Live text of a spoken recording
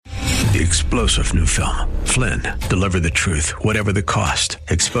the explosive new film, Flynn, Deliver the Truth, Whatever the Cost,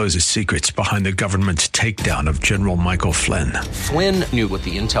 exposes secrets behind the government's takedown of General Michael Flynn. Flynn knew what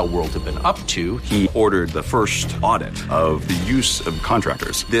the intel world had been up to. He ordered the first audit of the use of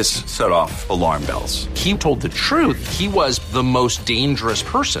contractors. This set off alarm bells. He told the truth. He was the most dangerous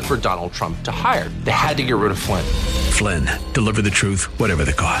person for Donald Trump to hire. They had to get rid of Flynn. Flynn, Deliver the Truth, Whatever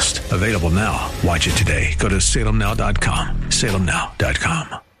the Cost. Available now. Watch it today. Go to salemnow.com.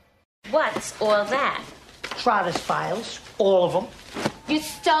 salemnow.com. What's all that? Trotter's files, all of them. You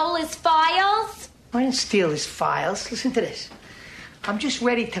stole his files? I didn't steal his files. Listen to this. I'm just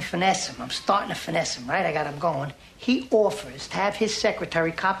ready to finesse him. I'm starting to finesse him, right? I got him going. He offers to have his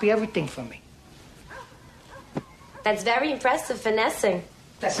secretary copy everything for me. That's very impressive finessing.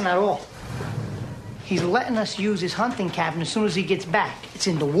 That's not all. He's letting us use his hunting cabin as soon as he gets back. It's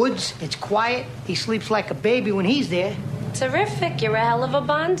in the woods. It's quiet. He sleeps like a baby when he's there. Terrific. You're a hell of a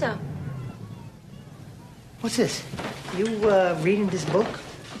bondo. What's this? You reading this book?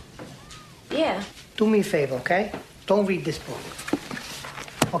 Yeah. Do me a favor, okay? Don't read this book.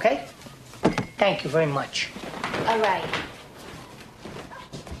 Okay? Thank you very much. All right.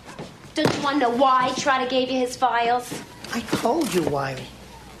 Don't you want to know why Trotter gave you his files? I told you why.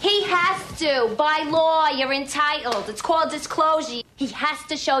 He has to. By law, you're entitled. It's called disclosure. He has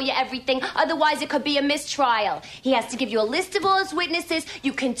to show you everything. Otherwise, it could be a mistrial. He has to give you a list of all his witnesses.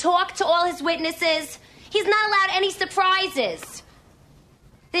 You can talk to all his witnesses. He's not allowed any surprises.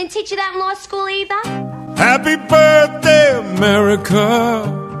 They didn't teach you that in law school either? Happy birthday, America.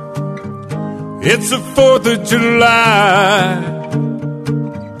 It's the 4th of July.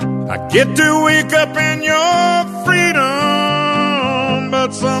 I get to wake up in your freedom,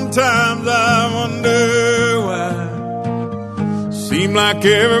 but sometimes I wonder why. Seem like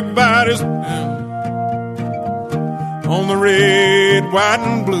everybody's on the red, white,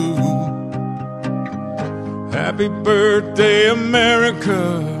 and blue. Happy birthday,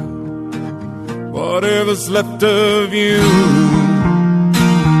 America, whatever's left of you.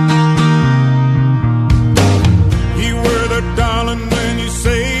 You were the darling when you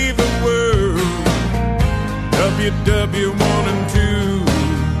saved the world. WW1 and 2.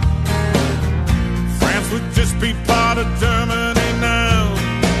 France would just be part of Germany now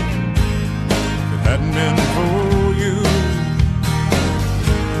if it hadn't been for you.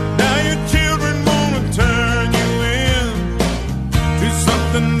 Now your children want to turn you into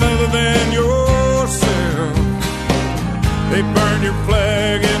something other than yourself. They burn your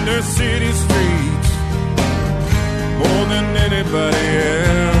flag in their city streets more than anybody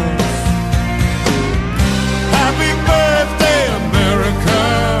else. Happy birthday, America.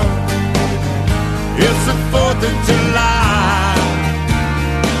 It's the 4th of July.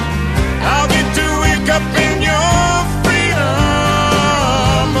 I'll get to wake up in your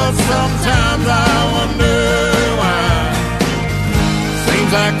freedom, but sometimes I wonder why.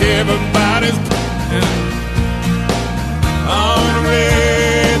 Seems like everybody's on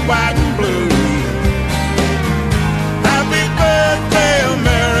red, white, and blue. Happy birthday,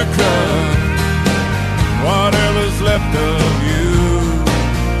 America, whatever's left of you.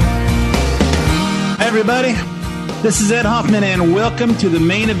 Hey everybody, this is Ed Hoffman, and welcome to the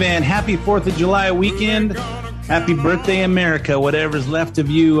main event. Happy 4th of July weekend. Happy birthday, America, whatever's left of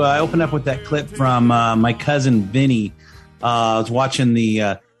you. I opened up with that clip from my cousin Vinny. I was watching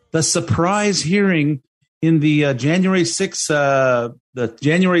the surprise hearing in the January 6th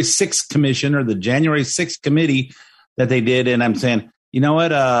Commission, or the January 6th committee that they did. And I'm saying, you know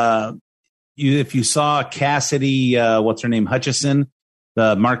what? If you saw Cassidy, what's her name? Hutchison,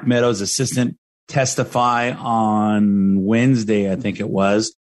 the Mark Meadows assistant, testify on Wednesday, I think it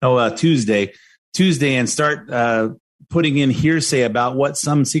was. Tuesday, and start putting in hearsay about what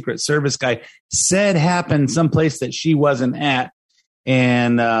some Secret Service guy said happened someplace that she wasn't at,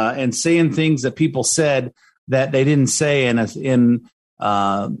 and saying things that people said that they didn't say, and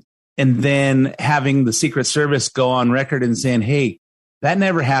then having the Secret Service go on record and saying, "Hey, that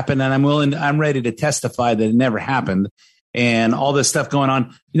never happened," and I'm ready to testify that it never happened, and all this stuff going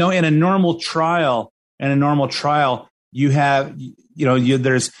on. You know, in a normal trial, you have,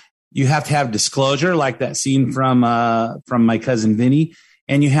 you have to have disclosure, like that scene from my cousin Vinny,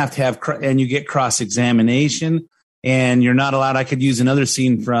 and you have to have, and you get cross-examination, and you're not allowed. I could use another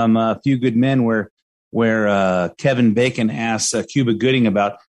scene from A Few Good Men where Kevin Bacon asks Cuba Gooding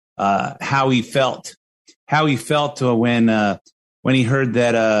about how he felt when he heard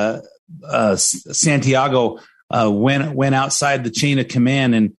that Santiago went outside the chain of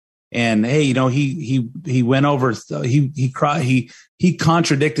command, and hey, he went over, he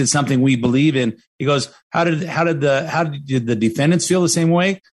contradicted something we believe in. He goes, how did the defendants feel the same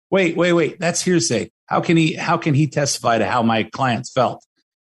way? wait, that's hearsay. How can he testify to how my clients felt?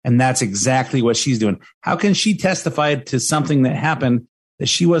 And that's exactly what she's doing. How can she testify to something that happened that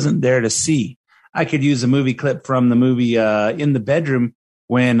she wasn't there to see? I could use a movie clip from the movie In the Bedroom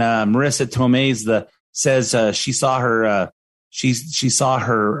when Marissa Tomei says she saw her she saw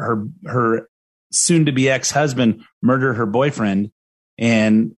her soon to be ex-husband murder her boyfriend,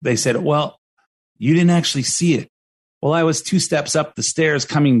 and they said, "Well, you didn't actually see it." Well, I was 2 steps up the stairs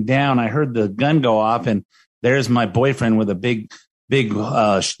coming down. I heard the gun go off, and there's my boyfriend with a big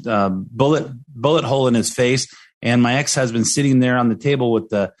bullet hole in his face, and my ex-husband sitting there on the table with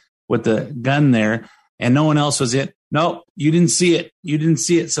the gun there, and no one else was it. No, you didn't see it. You didn't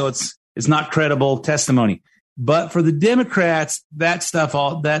see it. So it's not credible testimony. But for the Democrats, that stuff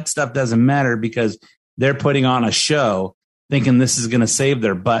doesn't matter because they're putting on a show, thinking this is going to save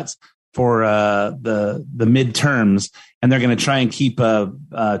their butts for the midterms, and they're going to try and keep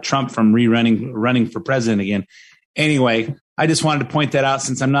Trump from running for president again. Anyway, I just wanted to point that out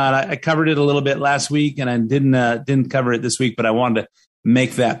since I covered it a little bit last week, and I didn't cover it this week, but I wanted to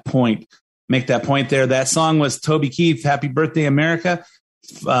make that point there. That song was Toby Keith, Happy Birthday, America.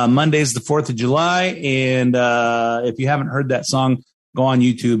 Monday's the 4th of July. And if you haven't heard that song, go on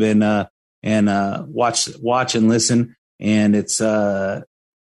YouTube and watch and listen. And it's,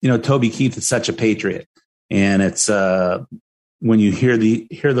 Toby Keith is such a patriot. And it's when you hear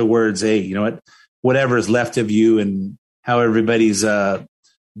the words, hey, you know what, whatever is left of you, and how everybody's down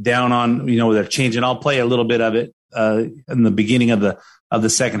on, they're changing. I'll play a little bit of it in the beginning of the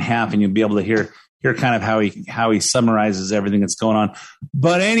second half, and you'll be able to hear kind of how he summarizes everything that's going on.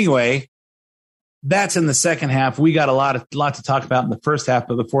 But anyway, that's in the second half. We got a lot to talk about in the first half.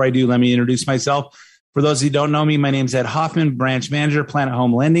 But before I do, let me introduce myself. For those who don't know me, my name's Ed Hoffman, branch manager, Planet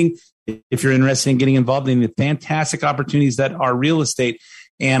Home Lending. If you're interested in getting involved in the fantastic opportunities that are real estate,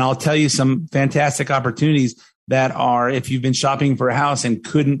 and I'll tell you some fantastic opportunities that are, if you've been shopping for a house and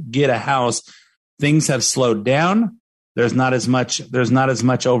couldn't get a house, things have slowed down. There's not as much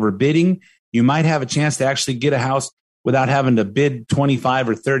overbidding. You might have a chance to actually get a house without having to bid $25,000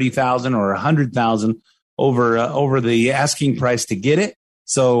 or $30,000 or $100,000 over the asking price to get it.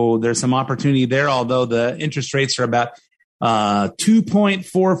 So there's some opportunity there, although the interest rates are about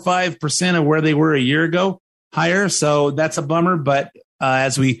 2.45% of where they were a year ago, higher. So that's a bummer. But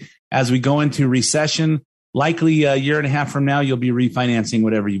as we go into recession, likely a year and a half from now, you'll be refinancing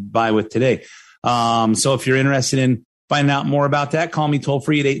whatever you buy with today. So if you're interested in finding out more about that, call me toll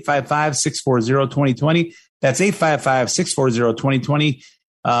free at 855-640-2020. That's 855-640-2020.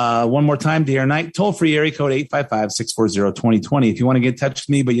 One more time, day or night, toll free area code 855-640-2020. If you want to get in touch with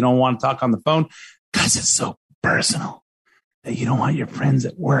me, but you don't want to talk on the phone because it's so personal that you don't want your friends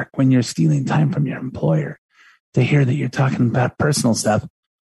at work when you're stealing time from your employer to hear that you're talking about personal stuff,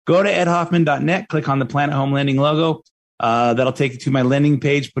 go to edhoffman.net, click on the Planet Home Lending logo. That'll take you to my lending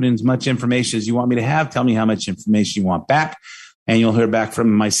page. Put in as much information as you want me to have. Tell me how much information you want back, and you'll hear back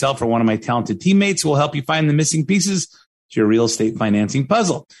from myself or one of my talented teammates who will help you find the missing pieces to your real estate financing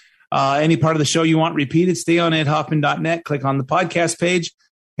puzzle. Any part of the show you want repeated, stay on edhoffman.net, click on the podcast page,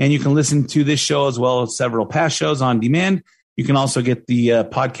 and you can listen to this show as well as several past shows on demand. You can also get the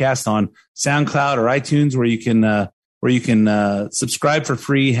podcast on SoundCloud or iTunes, where you can subscribe for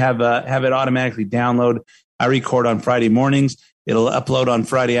free, have it automatically download. I record on Friday mornings. It'll upload on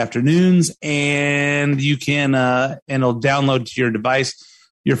Friday afternoons, and you can and it'll download to your device,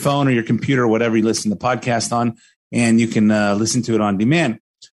 your phone or your computer, whatever you listen to the podcast on, and you can listen to it on demand.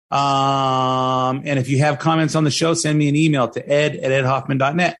 And if you have comments on the show, send me an email to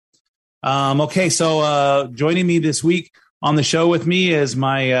ed@edhoffman.net. Okay, so joining me this week on the show with me is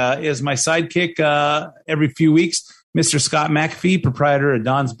my sidekick every few weeks, Mr. Scott McAfee, proprietor of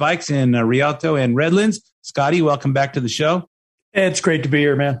Don's Bikes in Rialto and Redlands. Scotty, welcome back to the show. It's great to be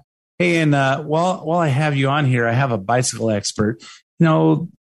here, man. Hey, and while I have you on here, I have a bicycle expert. The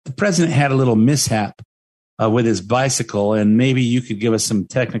president had a little mishap with his bicycle, and maybe you could give us some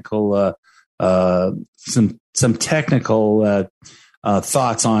technical thoughts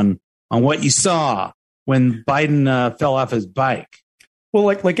on what you saw when Biden fell off his bike. Well,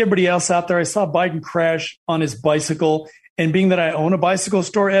 like everybody else out there, I saw Biden crash on his bicycle. And being that I own a bicycle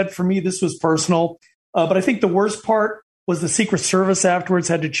store, Ed, for me, this was personal. But I think the worst part was the Secret Service afterwards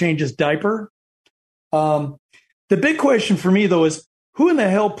had to change his diaper. The big question for me, though, is who in the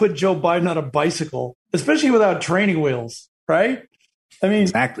hell put Joe Biden on a bicycle, especially without training wheels, right? I mean,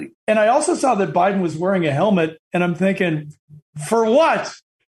 exactly. And I also saw that Biden was wearing a helmet, and I'm thinking, for what,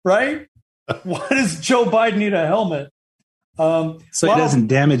 right? Why does Joe Biden need a helmet? So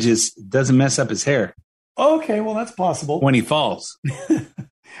it doesn't mess up his hair. Okay, well, that's possible. When he falls.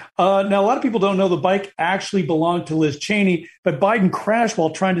 Now, a lot of people don't know the bike actually belonged to Liz Cheney, but Biden crashed while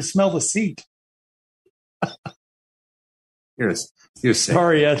trying to smell the seat. You're sick.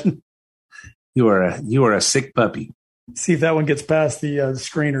 Sorry, Ed. You are a sick puppy. See if that one gets past the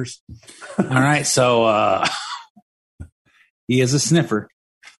screeners. All right, so he is a sniffer.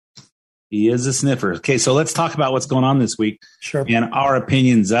 Okay, so let's talk about what's going on this week and our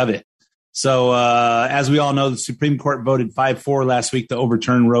opinions of it. So as we all know, the Supreme Court voted 5-4 last week to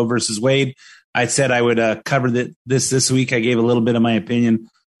overturn Roe versus Wade. I said I would cover this week. I gave a little bit of my opinion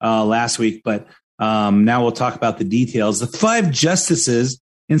last week, but now we'll talk about the details. The 5 justices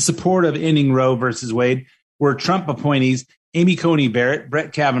in support of ending Roe versus Wade were Trump appointees Amy Coney Barrett,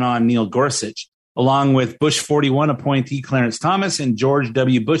 Brett Kavanaugh, and Neil Gorsuch, along with Bush 41 appointee Clarence Thomas and George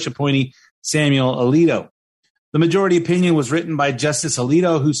W. Bush appointee Samuel Alito. The majority opinion was written by Justice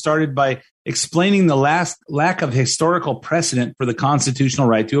Alito, who started by explaining the lack of historical precedent for the constitutional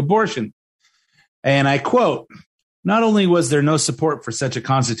right to abortion. And I quote, "Not only was there no support for such a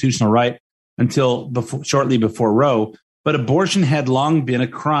constitutional right until shortly before Roe, but abortion had long been a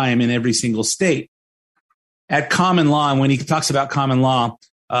crime in every single state. At common law," and when he talks about common law,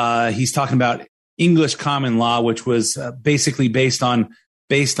 he's talking about English common law, which was basically based on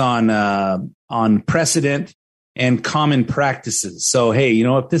precedent and common practices. So, hey,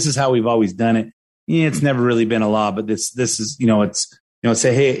 if this is how we've always done it, it's never really been a law, but this is,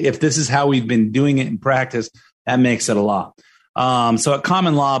 say, hey, if this is how we've been doing it in practice, that makes it a law. So at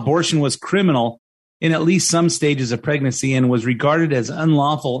common law, abortion was criminal in at least some stages of pregnancy and was regarded as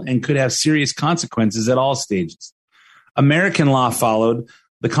unlawful and could have serious consequences at all stages. American law followed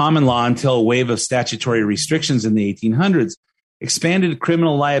the common law until a wave of statutory restrictions in the 1800s expanded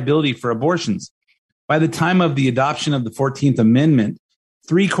criminal liability for abortions. By the time of the adoption of the 14th Amendment,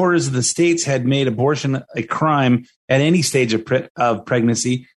 3/4 of the states had made abortion a crime at any stage of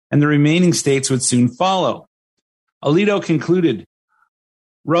pregnancy, and the remaining states would soon follow. Alito concluded,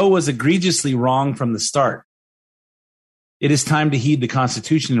 Roe was egregiously wrong from the start. It is time to heed the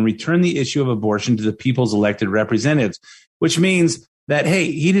Constitution and return the issue of abortion to the people's elected representatives, which means that,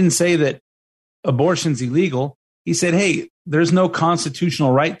 hey, he didn't say that abortion's illegal. He said, hey, there's no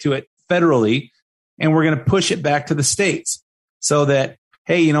constitutional right to it federally, and we're going to push it back to the states so that,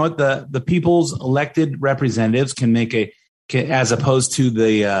 hey, you know what, the people's elected representatives can make as opposed to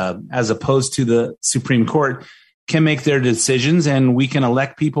the Supreme Court, can make their decisions, and we can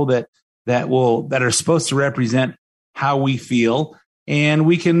elect people that are supposed to represent how we feel, and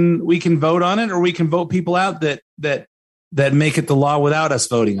we can vote on it, or we can vote people out that make it the law without us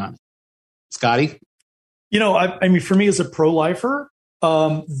voting on it. Scotty? I mean, for me as a pro-lifer,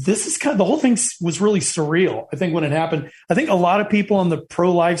 this is the whole thing was really surreal. I think when it happened, I think a lot of people on the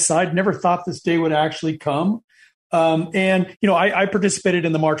pro-life side never thought this day would actually come. I participated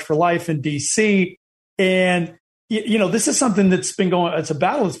in the March for Life in DC, and this is something that's been going, it's a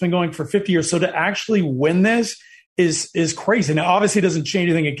battle that's been going for 50 years. So to actually win this is crazy. Now, obviously it doesn't change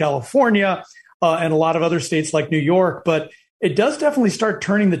anything in California and a lot of other states like New York, but it does definitely start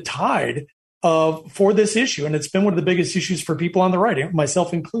turning the tide for this issue. And it's been one of the biggest issues for people on the right,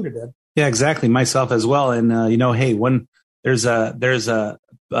 myself included, Ed. Yeah, exactly. Myself as well. And, hey, when there's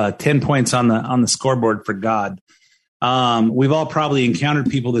 10 points on the scoreboard for God. We've all probably encountered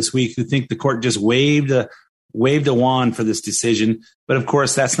people this week who think the court just waved a wand for this decision. But of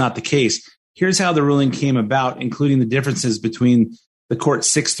course, that's not the case. Here's how the ruling came about, including the differences between the court's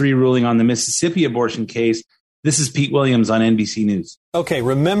 6-3 ruling on the Mississippi abortion case. This is Pete Williams on NBC News. Okay,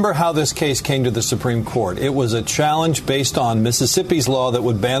 remember how this case came to the Supreme Court. It was a challenge based on Mississippi's law that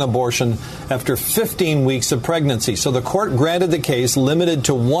would ban abortion after 15 weeks of pregnancy. So the court granted the case limited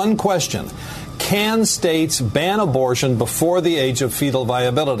to one question. Can states ban abortion before the age of fetal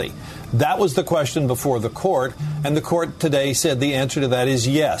viability? That was the question before the court, and the court today said the answer to that is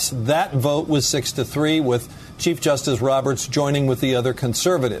yes. That vote was 6-3, with Chief Justice Roberts joining with the other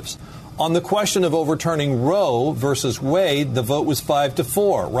conservatives. On the question of overturning Roe versus Wade, the vote was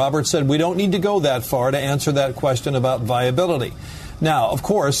 5-4. Roberts said we don't need to go that far to answer that question about viability. Now, of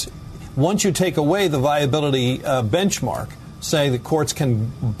course, once you take away the viability benchmark, say the courts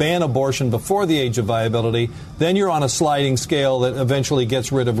can ban abortion before the age of viability, then you're on a sliding scale that eventually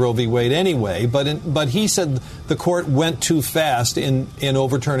gets rid of Roe v. Wade anyway. But he said the court went too fast in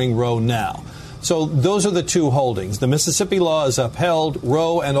overturning Roe now. So those are the two holdings. The Mississippi law is upheld.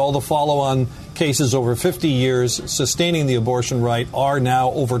 Roe and all the follow-on cases over 50 years sustaining the abortion right are now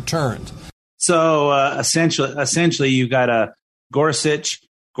overturned. So essentially, you got a Gorsuch,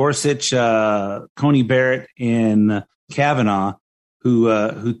 Coney Barrett, and Kavanaugh, who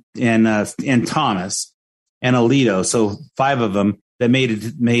and Thomas and Alito. So 5 of them that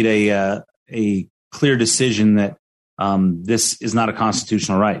made a clear decision that this is not a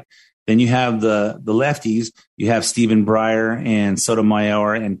constitutional right. Then you have the lefties. You have Stephen Breyer and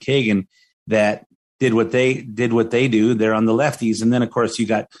Sotomayor and Kagan that did what they do. They're on the lefties, and then of course you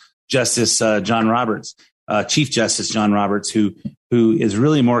got Justice John Roberts, Chief Justice John Roberts, who is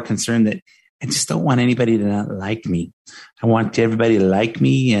really more concerned that I just don't want anybody to not like me. I want everybody to like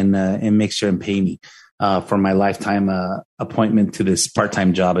me and make sure and pay me for my lifetime appointment to this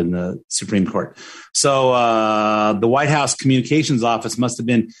part-time job in the Supreme Court. So the White House Communications Office must have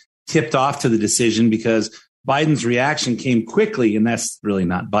been tipped off to the decision because Biden's reaction came quickly, and that's really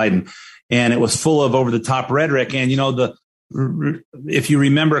not Biden. And it was full of over-the-top rhetoric. And, if you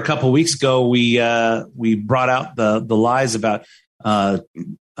remember a couple of weeks ago, we brought out the lies about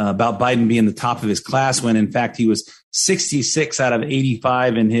Biden being the top of his class when, in fact, he was 66 out of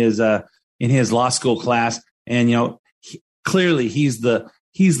 85 in his law school class. And, clearly he's the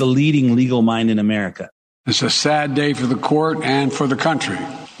leading legal mind in America. It's a sad day for the court and for the country.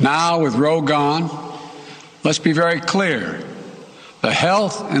 Now, with Roe gone, let's be very clear. The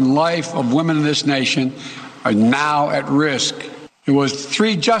health and life of women in this nation are now at risk. It was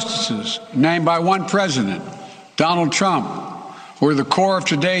 3 justices named by one president, Donald Trump, who were the core of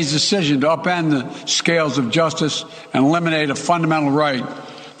today's decision to upend the scales of justice and eliminate a fundamental right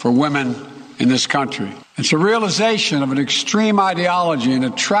for women in this country. It's a realization of an extreme ideology and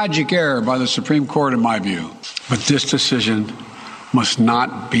a tragic error by the Supreme Court, in my view. But this decision must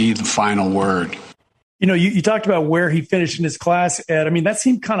not be the final word. You talked about where he finished in his class, Ed. I mean, that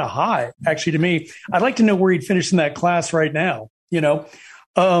seemed kind of high, actually, to me. I'd like to know where he'd finished in that class right now.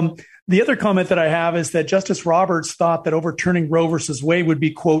 The other comment that I have is that Justice Roberts thought that overturning Roe versus Wade would be,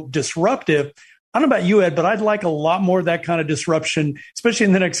 quote, disruptive. I don't know about you, Ed, but I'd like a lot more of that kind of disruption, especially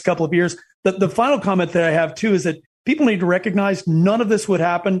in the next couple of years. The final comment that I have, too, is that people need to recognize none of this would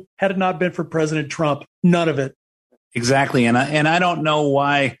happen had it not been for President Trump. None of it. Exactly. And I don't know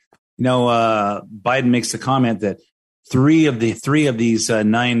why, Biden makes the comment that three of these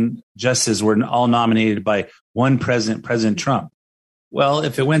 9 justices were all nominated by one president, President Trump. Well,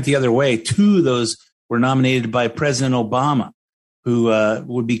 if it went the other way, 2 of those were nominated by President Obama, who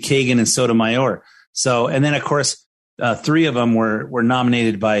would be Kagan and Sotomayor. So, and then of course, 3 of them were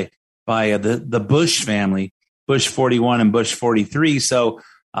nominated by the Bush family, Bush 41 and Bush 43. So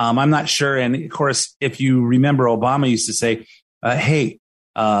I'm not sure. And of course, if you remember, Obama used to say, "Hey,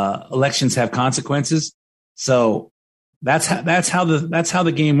 elections have consequences." So that's how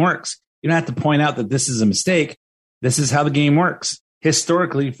the game works. You don't have to point out that this is a mistake. This is how the game works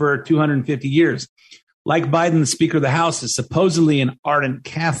historically for 250 years. Like Biden, the Speaker of the House is supposedly an ardent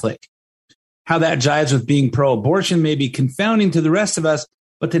Catholic. How that jives with being pro-abortion may be confounding to the rest of us,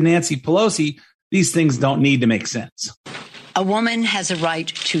 but to Nancy Pelosi, these things don't need to make sense. A woman has a right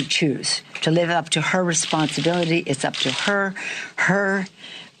to choose, to live up to her responsibility. It's up to her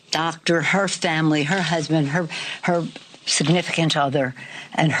doctor, her family, her husband, her significant other,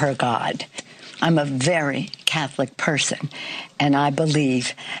 and her God. I'm a very Catholic person, and I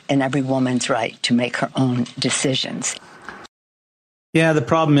believe in every woman's right to make her own decisions. Yeah, the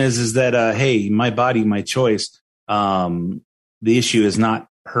problem is that, hey, my body, my choice. The issue is not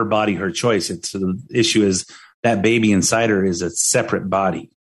her body, her choice. The issue is that baby inside her is a separate body.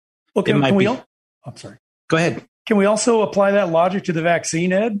 Okay, I'm sorry. Go ahead. Can we also apply that logic to the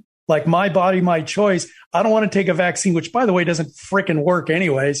vaccine, Ed? Like my body, my choice. I don't want to take a vaccine, which, by the way, doesn't frickin' work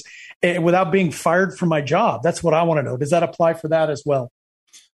anyways, without being fired from my job. That's what I want to know. Does that apply for that as well?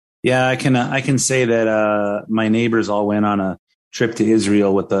 Yeah, I can say that my neighbors all went on a trip to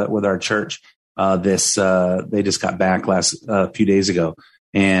Israel with our church. They just got back a few days ago,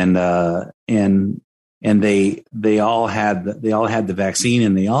 and they all had the vaccine,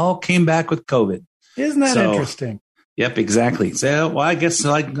 and they all came back with COVID. Isn't that interesting? Yep, exactly. So, well, I guess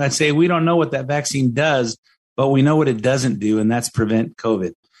like I say, we don't know what that vaccine does, but we know what it doesn't do, and that's prevent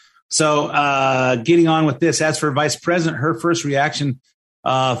COVID. So, getting on with this, as for Vice President, her first reaction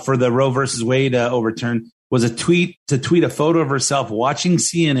for the Roe versus Wade overturn was to tweet a photo of herself watching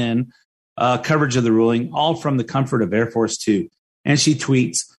CNN coverage of the ruling, all from the comfort of Air Force Two. And she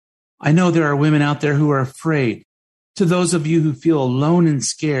tweets, "I know there are women out there who are afraid. To those of you who feel alone and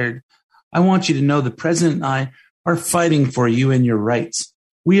scared, I want you to know the President and I are fighting for you and your rights.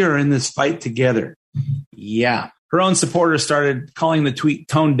 We are in this fight together." Yeah. Her own supporters started calling the tweet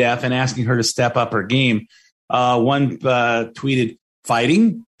tone deaf and asking her to step up her game. One tweeted,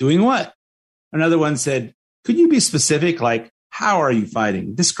 "Fighting? Doing what?" Another one said, "Could you be specific? Like, how are you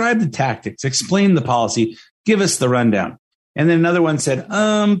fighting? Describe the tactics, explain the policy, give us the rundown." And then another one said,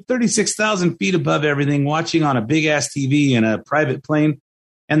 36,000 feet above everything, watching on a big-ass TV in a private plane.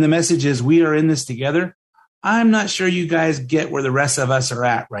 And the message is, we are in this together. I'm not sure you guys get where the rest of us are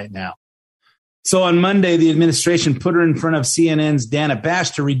at right now. So on Monday, the administration put her in front of CNN's Dana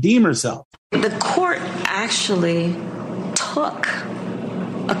Bash to redeem herself. The court actually took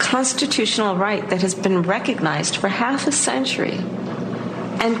a constitutional right that has been recognized for half a century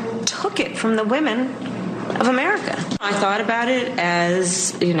and took it from the women of America. I thought about it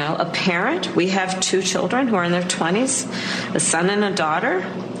as, a parent. We have 2 children who are in their 20s, a son and a daughter.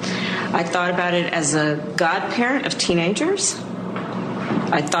 I thought about it as a godparent of teenagers.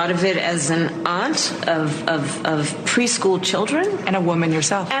 I thought of it as an aunt of preschool children. And a woman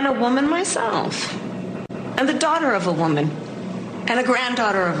yourself. And a woman myself. And the daughter of a woman. And a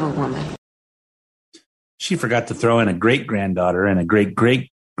granddaughter of a woman. She forgot to throw in a great-granddaughter and a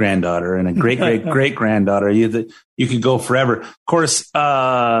great-great-granddaughter and a great-great-great-granddaughter. You could go forever. Of course,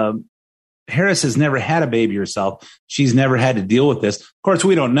 Harris has never had a baby herself. She's never had to deal with this. Of course,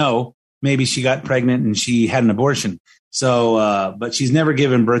 we don't know. Maybe she got pregnant and she had an abortion. So, but she's never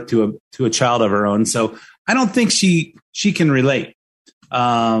given birth to a child of her own. So I don't think she can relate.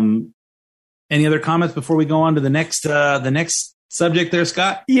 Any other comments before we go on to the next subject there,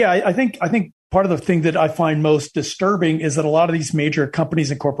 Scott? Yeah, I think part of the thing that I find most disturbing is that a lot of these major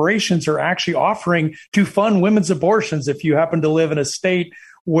companies and corporations are actually offering to fund women's abortions. If you happen to live in a state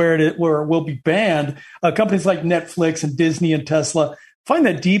where it will be banned, companies like Netflix and Disney and Tesla find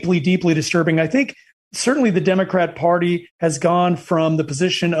that deeply, deeply disturbing. I think certainly the Democrat Party has gone from the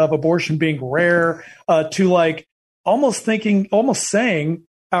position of abortion being rare to almost saying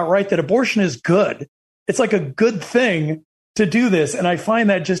outright that abortion is good. It's like a good thing to do this. And I find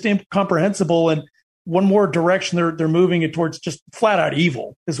that just incomprehensible. And one more direction they're moving it towards just flat out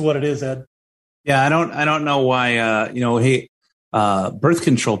evil is what it is, Ed. Yeah, I don't know why, birth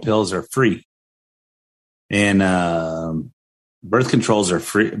control pills are free. And birth control is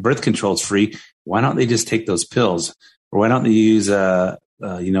free. Why don't they just take those pills? Or why don't they use condoms?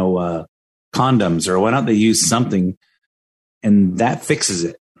 Or why don't they use something and that fixes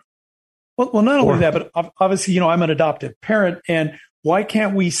it? Well, not only that, but obviously, I'm an adoptive parent. And why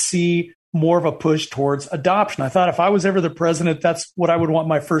can't we see more of a push towards adoption? I thought if I was ever the president, that's what I would want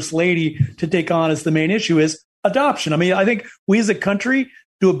my first lady to take on as the main issue is adoption. I mean, I think we as a country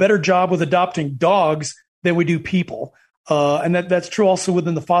do a better job with adopting dogs than we do people. And that's true also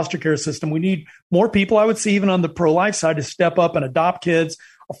within the foster care system. We need more people, I would say, even on the pro-life side, to step up and adopt kids,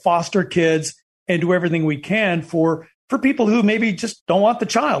 foster kids, and do everything we can for people who maybe just don't want the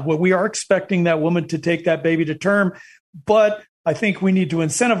child. Well, we are expecting that woman to take that baby to term, but I think we need to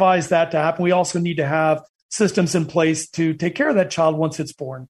incentivize that to happen. We also need to have systems in place to take care of that child once it's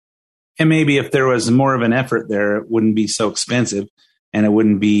born. And maybe if there was more of an effort there, it wouldn't be so expensive and it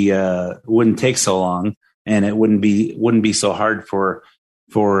wouldn't take so long. And it wouldn't be so hard for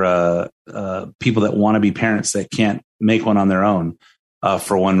people that want to be parents that can't make one on their own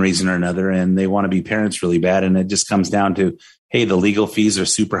for one reason or another, and they want to be parents really bad. And it just comes down to, hey, the legal fees are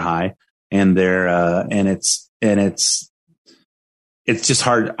super high, and it's just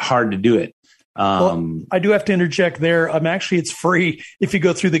hard to do it. Well, I do have to interject there. Actually, it's free if you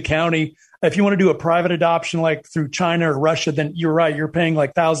go through the county. If you want to do a private adoption like through China or Russia, then you're right. You're paying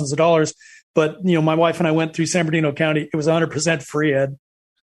like thousands of dollars. But, my wife and I went through San Bernardino County. It was 100% free, Ed.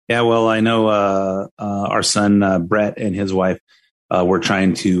 Yeah, well, I know our son, Brett, and his wife were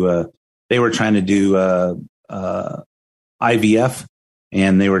trying to do IVF,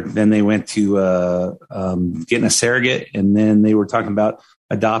 and they went to getting a surrogate, and then they were talking about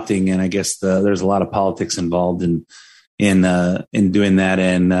adopting. And I guess there's a lot of politics involved in doing that.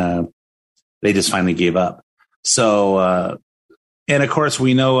 And they just finally gave up. So, and of course,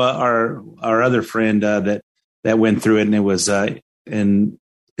 we know our other friend that went through it, and it was and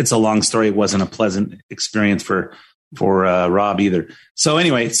it's a long story. It wasn't a pleasant experience for Rob either. So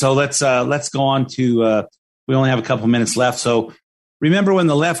anyway, let's go on to. We only have a couple minutes left. So remember when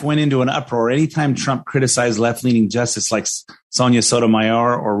the left went into an uproar anytime Trump criticized left-leaning justices like Sonia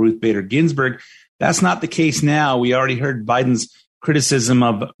Sotomayor or Ruth Bader Ginsburg? That's not the case now. We already heard Biden's criticism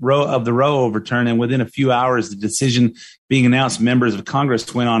of the Roe overturn, and within a few hours, the decision being announced, members of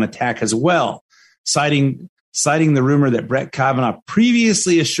Congress went on attack as well, citing the rumor that Brett Kavanaugh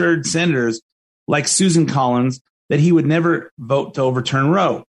previously assured senators like Susan Collins that he would never vote to overturn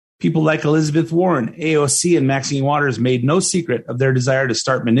Roe. People like Elizabeth Warren, AOC, and Maxine Waters made no secret of their desire to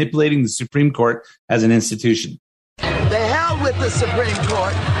start manipulating the Supreme Court as an institution. The hell with the Supreme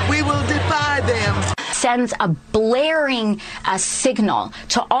Court. We will defy them. Sends a blaring signal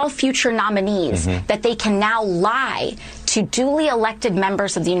to all future nominees that they can now lie to duly elected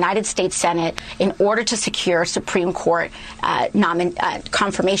members of the United States Senate in order to secure Supreme Court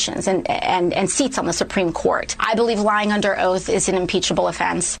confirmations and seats on the Supreme Court. I believe lying under oath is an impeachable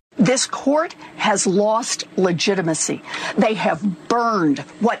offense. This court has lost legitimacy. They have burned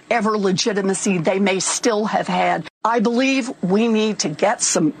whatever legitimacy they may still have had. I believe we need to get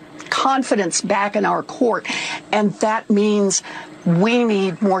some confidence back in our court, and that means we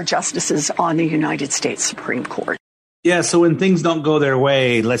need more justices on the United States Supreme Court. Yeah, so when things don't go their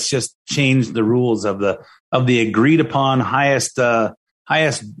way, let's just change the rules of the agreed upon highest court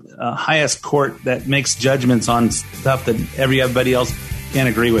that makes judgments on stuff that everybody else can't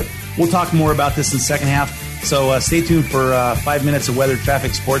agree with. We'll talk more about this in the second half. So stay tuned for 5 minutes of weather,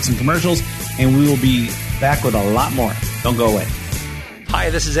 traffic, sports, and commercials, and we will be back with a lot more. Don't go away. Hi,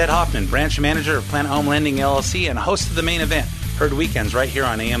 this is Ed Hoffman, branch manager of Planet Home Lending LLC and host of The Main Event, heard weekends right here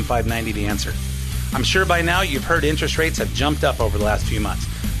on AM 590 The Answer. I'm sure by now you've heard interest rates have jumped up over the last few months,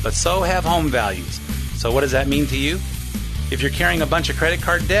 but so have home values. So what does that mean to you? If you're carrying a bunch of credit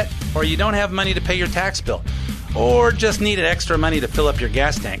card debt, or you don't have money to pay your tax bill, or just needed extra money to fill up your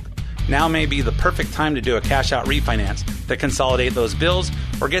gas tank, now may be the perfect time to do a cash-out refinance to consolidate those bills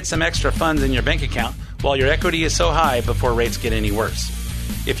or get some extra funds in your bank account while your equity is so high before rates get any worse.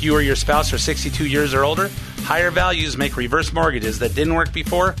 If you or your spouse are 62 years or older, higher values make reverse mortgages that didn't work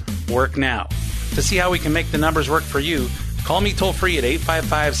before work now. To see how we can make the numbers work for you, call me toll-free at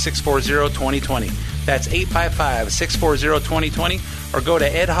 855-640-2020. That's 855-640-2020, or go to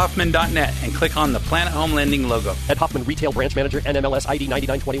edhoffman.net and click on the Planet Home Lending logo. Ed Hoffman, Retail Branch Manager, NMLS ID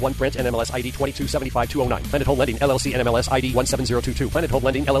 9921, Branch NMLS ID 2275209. Planet Home Lending, LLC, NMLS ID 17022. Planet Home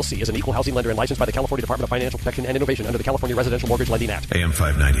Lending, LLC is an equal housing lender and licensed by the California Department of Financial Protection and Innovation under the California Residential Mortgage Lending Act. AM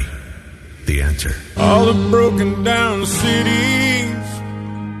 590, The Answer. All the broken down cities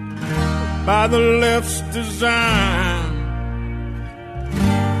by the left's design,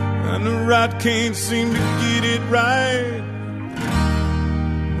 and the right can't seem to get it right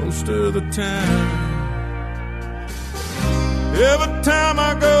most of the time. Every time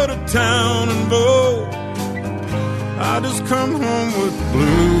I go to town and vote, I just come home with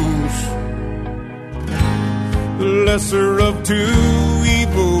blues. The lesser of two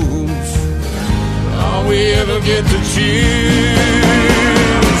evils, all we ever get to choose.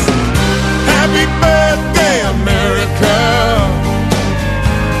 Happy birthday, America.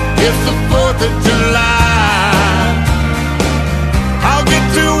 It's the 4th of July. I'll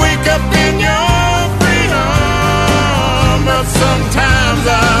get to wake up in your freedom, but sometimes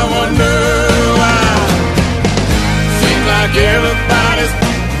I wonder why. Seems like everybody's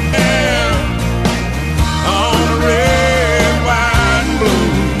there on red, white, and blue.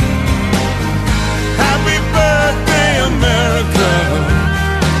 Happy birthday, America.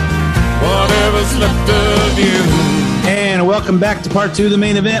 Whatever's left of you. And welcome back to part 2 of The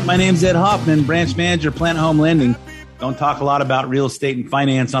Main Event. My name's Ed Hoffman, branch manager, Planet Home Lending. Don't talk a lot about real estate and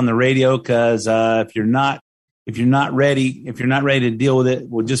finance on the radio because if you're not ready to deal with it, it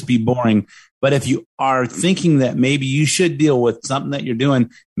will just be boring. But if you are thinking that maybe you should deal with something that you're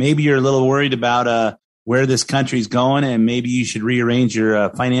doing, maybe you're a little worried about where this country's going, and maybe you should rearrange your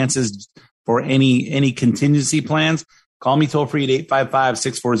finances for any contingency plans. Call me toll-free at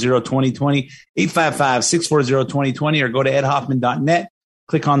 855-640-2020, 855-640-2020, or go to edhoffman.net,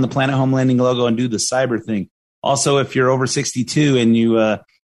 click on the Planet Home Lending logo, and do the cyber thing. Also, if you're over 62 and you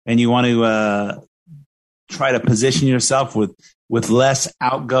want to try to position yourself with less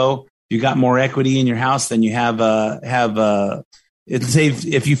outgo, you got more equity in your house than you have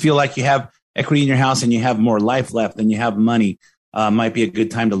if you feel like you have equity in your house and you have more life left than you have money, might be a good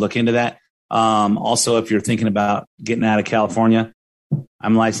time to look into that. Also, if you're thinking about getting out of California,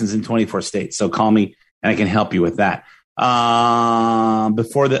 I'm licensed in 24 states, so call me and I can help you with that.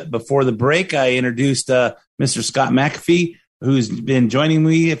 Before the break, I introduced Mr. Scott McAfee, who's been joining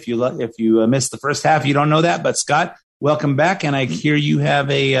me. If you missed the first half, you don't know that, but Scott, welcome back, and I hear you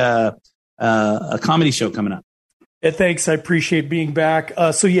have a comedy show coming up. Thanks. I appreciate being back.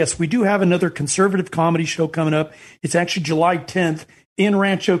 So yes, we do have another conservative comedy show coming up. It's actually July 10th. In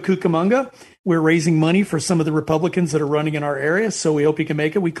Rancho Cucamonga. We're raising money for some of the Republicans that are running in our area, so we hope you can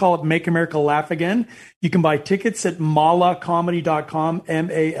make it. We call it Make America Laugh Again. You can buy tickets at malacomedy.com,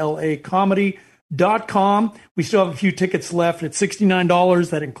 M-A-L-A comedy.com. We still have a few tickets left at $69.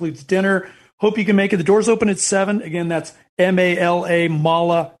 That includes dinner. Hope you can make it. The doors open at 7. Again, that's M-A-L-A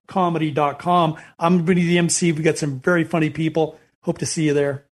malacomedy.com. I'm going to be the MC. We've got some very funny people. Hope to see you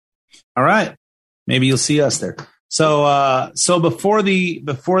there. All right. Maybe you'll see us there. So before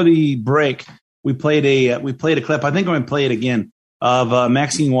the break, we played a clip. I think I'm going to play it again of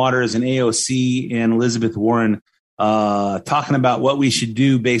Maxine Waters and AOC and Elizabeth Warren talking about what we should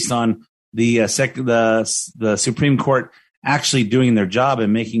do based on the Supreme Court actually doing their job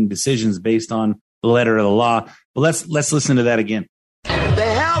and making decisions based on the letter of the law. But let's listen to that again. The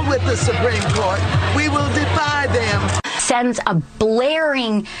hell with the Supreme Court. We will defy them. Sends a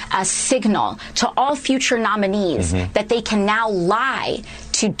blaring signal to all future nominees that they can now lie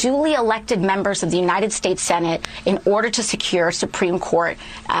to duly elected members of the United States Senate in order to secure Supreme Court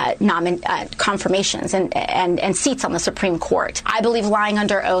confirmations and seats on the Supreme Court. I believe lying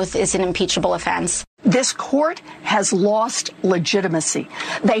under oath is an impeachable offense. This court has lost legitimacy.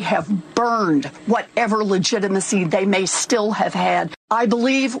 They have burned whatever legitimacy they may still have had. I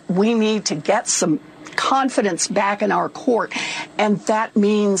believe we need to get some confidence back in our court, and that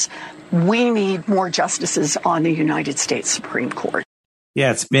means we need more justices on the United States Supreme Court.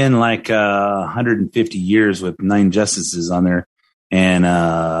 Yeah, it's been like 150 years with 9 justices on there, and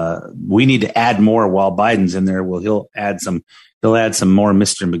we need to add more while Biden's in there. Well, he'll add some more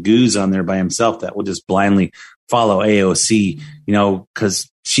Mr. Magoo's on there by himself that will just blindly follow AOC, because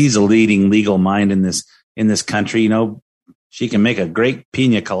she's a leading legal mind in this country. She can make a great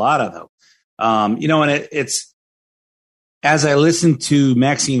pina colada, though. And it's as I listen to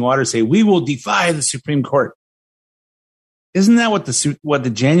Maxine Waters say, we will defy the Supreme Court. Isn't that what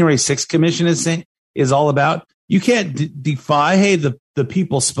the January 6th Commission is all about? You can't defy. Hey, the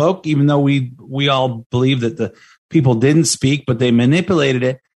people spoke, even though we all believe that the people didn't speak, but they manipulated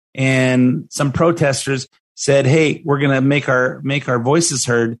it. And some protesters said, hey, we're going to make our voices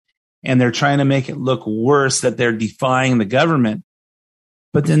heard. And they're trying to make it look worse that they're defying the government.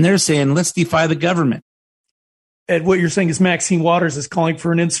 But then they're saying, let's defy the government. Ed, what you're saying is Maxine Waters is calling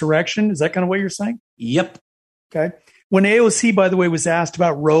for an insurrection? Is that kind of what you're saying? Yep. Okay. When AOC, by the way, was asked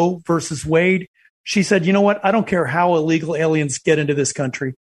about Roe versus Wade, she said, you know what? I don't care how illegal aliens get into this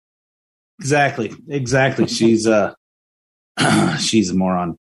country. Exactly. She's a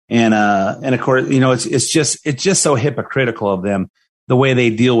moron. And of course, it's just so hypocritical of them, the way they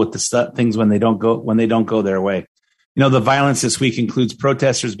deal with the things when they don't go their way. The violence this week includes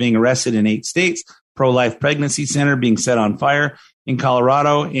protesters being arrested in 8 states, pro-life pregnancy center being set on fire in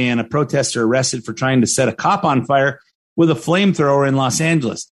Colorado, and a protester arrested for trying to set a cop on fire with a flamethrower in Los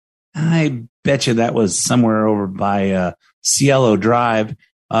Angeles. I bet you that was somewhere over by Cielo Drive.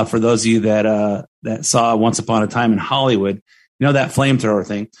 For those of you that saw Once Upon a Time in Hollywood, that flamethrower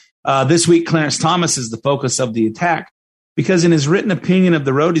thing. This week, Clarence Thomas is the focus of the attack because in his written opinion of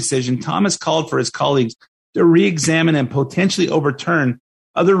the Roe decision, Thomas called for his colleagues to re-examine and potentially overturn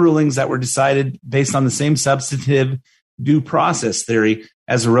other rulings that were decided based on the same substantive due process theory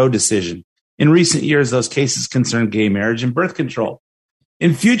as the Roe decision. In recent years, those cases concerned gay marriage and birth control.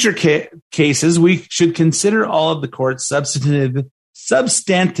 In future cases, we should consider all of the court's substantive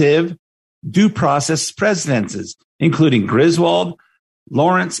due process precedences, including Griswold,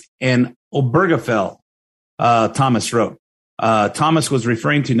 Lawrence, and Obergefell, Thomas wrote. Thomas was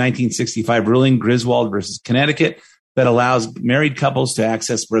referring to 1965 ruling Griswold versus Connecticut that allows married couples to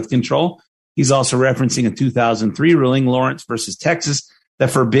access birth control. He's also referencing a 2003 ruling, Lawrence versus Texas,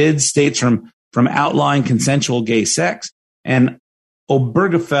 that forbids states from outlawing consensual gay sex, and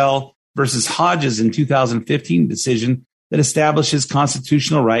Obergefell versus Hodges in 2015 decision that establishes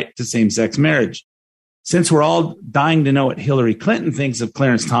constitutional right to same-sex marriage. Since we're all dying to know what Hillary Clinton thinks of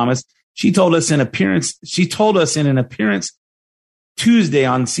Clarence Thomas, she told us in an appearance Tuesday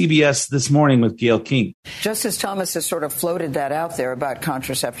on CBS This Morning with Gayle King. Justice Thomas has sort of floated that out there about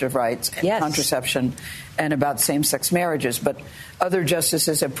contraceptive rights, contraception, and about same-sex marriages. But other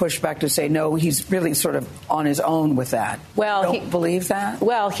justices have pushed back to say, no, he's really sort of on his own with that. Well, don't believe that?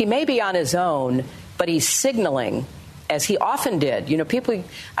 Well, he may be on his own, but he's signaling, as he often did.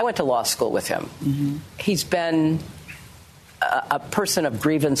 I went to law school with him. Mm-hmm. He's been a person of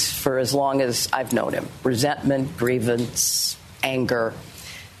grievance for as long as I've known him. Resentment, grievance, anger.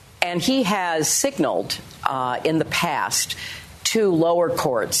 And he has signaled in the past to lower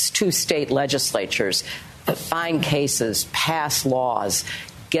courts, to state legislatures, find cases, pass laws,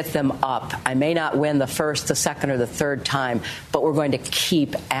 get them up. I may not win the first, the second, or the third time, but we're going to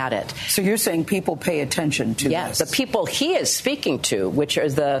keep at it. So you're saying people pay attention to this? The people he is speaking to, which are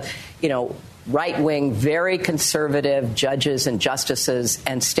the, right-wing, very conservative judges and justices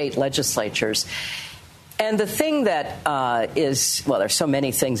and state legislatures. And the thing that there's so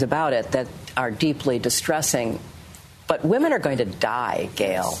many things about it that are deeply distressing, but women are going to die,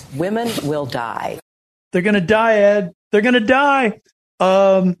 Gail. Women will die. They're going to die, Ed. They're going to die.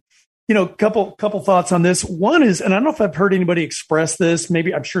 Couple thoughts on this. One is, and I don't know if I've heard anybody express this,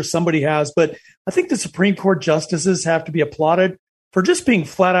 maybe I'm sure somebody has, but I think the Supreme Court justices have to be applauded for just being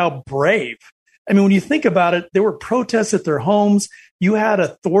flat out brave. I mean, when you think about it, there were protests at their homes. You had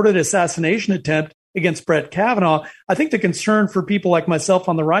a thwarted assassination attempt against Brett Kavanaugh. I think the concern for people like myself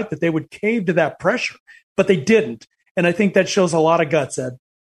on the right that they would cave to that pressure, but they didn't. And I think that shows a lot of guts, Ed.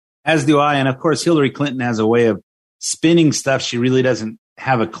 As do I. And of course, Hillary Clinton has a way of spinning stuff she really doesn't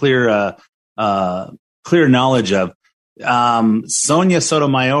have a clear knowledge of. Sonia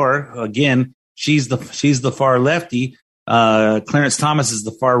Sotomayor, again, she's the far lefty. Clarence Thomas is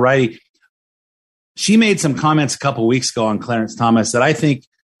the far righty. She made some comments a couple weeks ago on Clarence Thomas that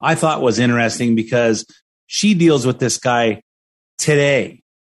I thought was interesting because she deals with this guy today.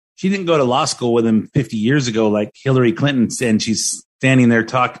 She didn't go to law school with him 50 years ago like Hillary Clinton, and she's standing there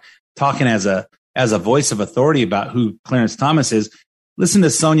talking as a voice of authority about who Clarence Thomas is. Listen to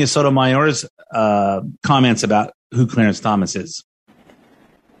Sonia Sotomayor's comments about who Clarence Thomas is.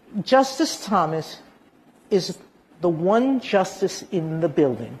 Justice Thomas is the one justice in the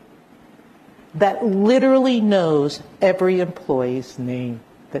building that literally knows every employee's name,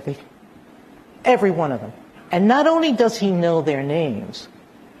 every one of them. And not only does he know their names,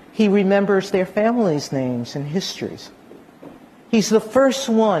 he remembers their families' names and histories. He's the first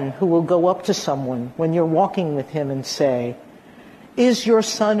one who will go up to someone when you're walking with him and say, "Is your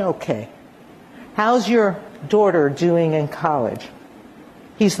son okay? How's your daughter doing in college?"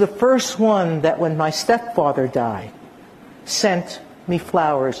 He's the first one that when my stepfather died, sent me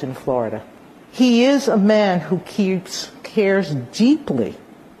flowers in Florida. He is a man who cares deeply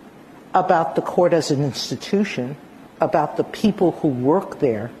about the court as an institution, about the people who work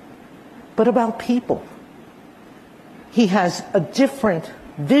there, but about people. He has a different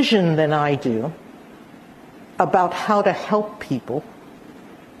vision than I do about how to help people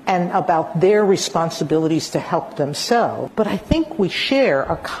and about their responsibilities to help themselves. But I think we share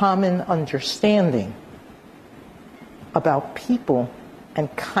a common understanding about people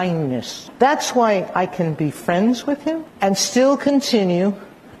and kindness. That's why I can be friends with him and still continue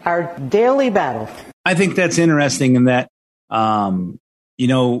our daily battle. I think that's interesting in that,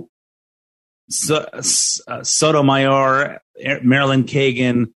 Sotomayor, Marilyn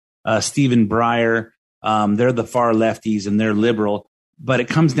Kagan, Stephen Breyer, they're the far lefties and they're liberal, but it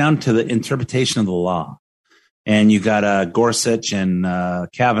comes down to the interpretation of the law. And you got Gorsuch and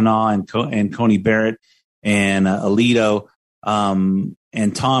Kavanaugh and Coney Barrett and Alito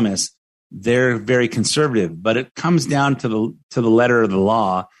and Thomas. They're very conservative, but it comes down to the letter of the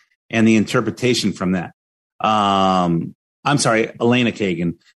law and the interpretation from that. I'm sorry, Elena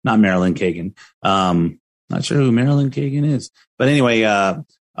Kagan, not Marilyn Kagan. Not sure who Marilyn Kagan is, but anyway, and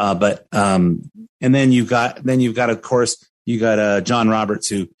then you've got, of course, you got John Roberts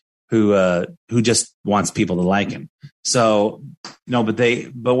who just wants people to like him. So,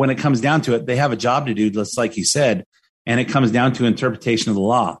 but when it comes down to it, they have a job to do, just like you said, and it comes down to interpretation of the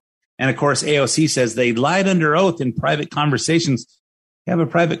law. And of course, AOC says they lied under oath in private conversations. You have a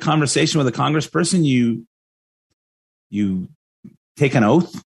private conversation with a congressperson, you take an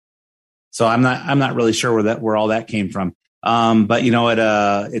oath. So I'm not really sure where all that came from. But you know what?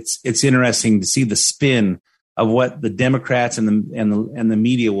 It's interesting to see the spin of what the Democrats and the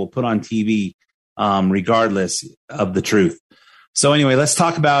media will put on TV, regardless of the truth. So anyway, let's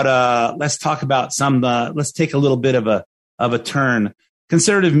take a little bit of a turn.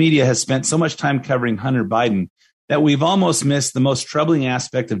 Conservative media has spent so much time covering Hunter Biden that we've almost missed the most troubling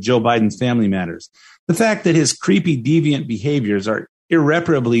aspect of Joe Biden's family matters. The fact that his creepy, deviant behaviors are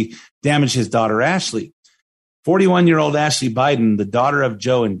irreparably damage his daughter, Ashley. 41-year-old Ashley Biden, the daughter of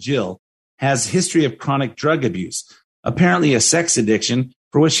Joe and Jill, has a history of chronic drug abuse, apparently a sex addiction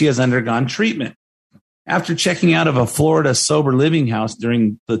for which she has undergone treatment. After checking out of a Florida sober living house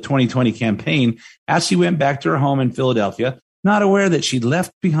during the 2020 campaign, Ashley went back to her home in Philadelphia, not aware that she'd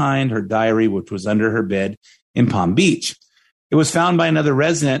left behind her diary, which was under her bed in Palm Beach. It was found by another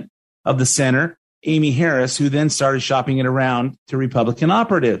resident of the center, Amy Harris, who then started shopping it around to Republican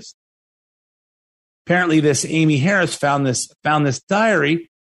operatives. Apparently, this Amy Harris found this diary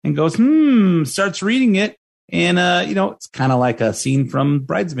and goes, starts reading it. And, it's kind of like a scene from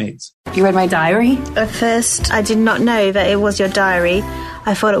Bridesmaids. You read my diary? At first, I did not know that it was your diary.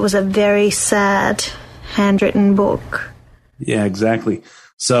 I thought it was a very sad, handwritten book. Yeah, exactly.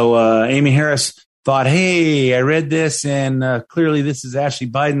 So Amy Harris thought, hey, I read this, and clearly this is Ashley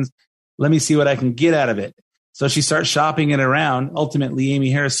Biden's. Let me see what I can get out of it. So she starts shopping it around. Ultimately,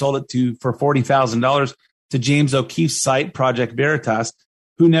 Amy Harris sold it for $40,000 to James O'Keefe's site, Project Veritas,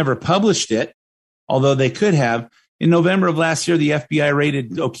 who never published it, although they could have. In November of last year, the FBI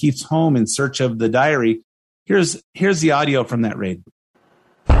raided O'Keefe's home in search of the diary. Here's the audio from that raid.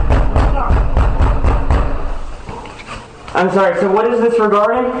 I'm sorry, so what is this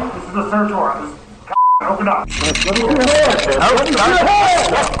regarding? This is the search warrant. Open up.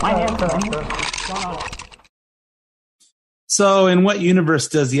 So in what universe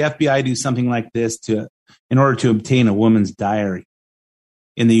does the FBI do something like this in order to obtain a woman's diary?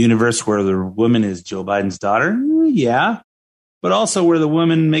 In the universe where the woman is Joe Biden's daughter? Yeah. But also where the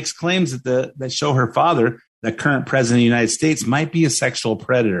woman makes claims that show her father, the current president of the United States, might be a sexual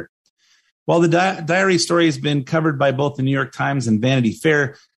predator. While the diary story has been covered by both the New York Times and Vanity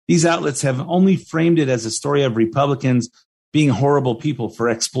Fair, these outlets have only framed it as a story of Republicans being horrible people for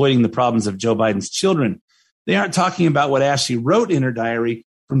exploiting the problems of Joe Biden's children. They aren't talking about what Ashley wrote in her diary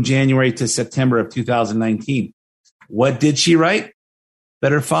from January to September of 2019. What did she write?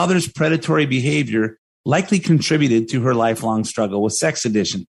 That her father's predatory behavior likely contributed to her lifelong struggle with sex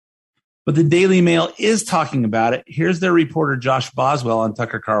addiction. But the Daily Mail is talking about it. Here's their reporter, Josh Boswell, on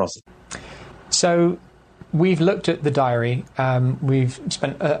Tucker Carlson. So we've looked at the diary. We've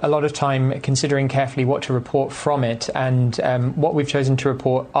spent a lot of time considering carefully what to report from it. And what we've chosen to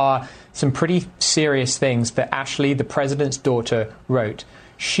report are some pretty serious things that Ashley, the president's daughter, wrote.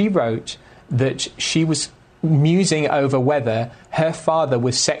 She wrote that she was musing over whether her father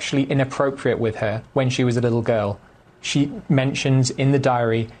was sexually inappropriate with her when she was a little girl. She mentions in the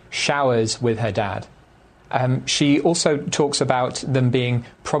diary showers with her dad. She also talks about them being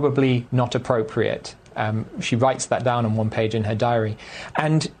probably not appropriate. She writes that down on one page in her diary.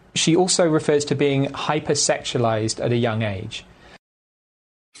 And she also refers to being hypersexualized at a young age.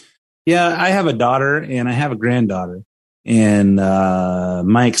 Yeah, I have a daughter and I have a granddaughter. And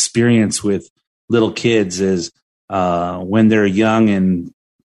my experience with little kids is when they're young and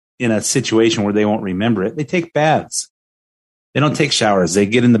in a situation where they won't remember it, they take baths. They don't take showers. They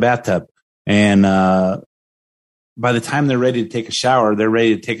get in the bathtub. And by the time they're ready to take a shower, they're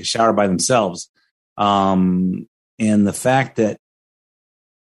ready to take a shower by themselves. And the fact that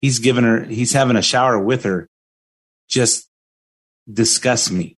he's having a shower with her just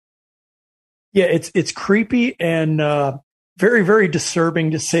disgusts me. Yeah, it's creepy and very, very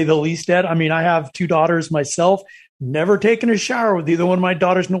disturbing to say the least, Ed. I mean, I have two daughters myself, never taken a shower with either one of my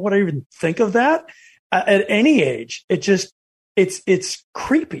daughters. Nor would I even think of that at any age. It's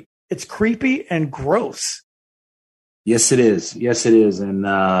creepy. It's creepy and gross. Yes, it is. Yes, it is. And,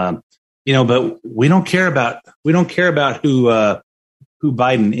 but we don't care about who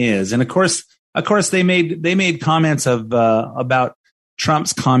Biden is. And of course, they made comments about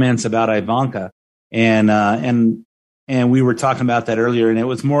Trump's comments about Ivanka. And we were talking about that earlier. And it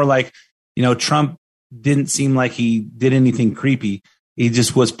was more like, Trump didn't seem like he did anything creepy. He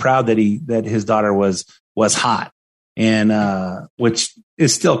just was proud that his daughter was hot. And, which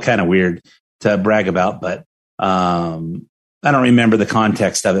is still kind of weird to brag about, but, I don't remember the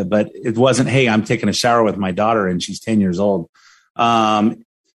context of it, but it wasn't, hey, I'm taking a shower with my daughter and she's 10 years old. In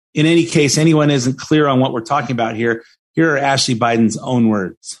any case, anyone isn't clear on what we're talking about here. Here are Ashley Biden's own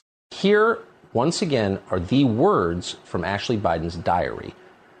words. Here, once again, are the words from Ashley Biden's diary.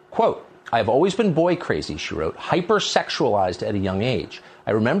 Quote, I have always been boy crazy, she wrote, hypersexualized at a young age.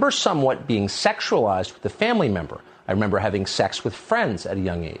 I remember somewhat being sexualized with a family member. I remember having sex with friends at a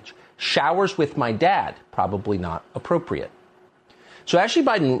young age. Showers with my dad, probably not appropriate. So Ashley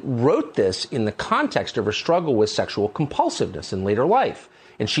Biden wrote this in the context of her struggle with sexual compulsiveness in later life.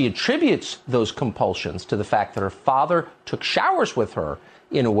 And she attributes those compulsions to the fact that her father took showers with her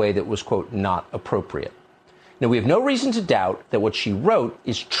in a way that was, quote, not appropriate. Now, we have no reason to doubt that what she wrote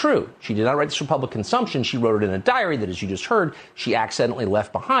is true. She did not write this for public consumption. She wrote it in a diary that, as you just heard, she accidentally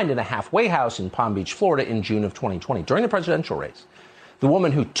left behind in a halfway house in Palm Beach, Florida in June of 2020 during the presidential race. The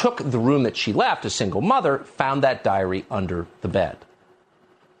woman who took the room that she left, a single mother, found that diary under the bed.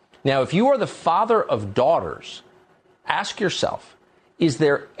 Now, if you are the father of daughters, ask yourself, is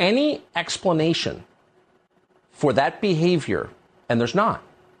there any explanation for that behavior? And there's not.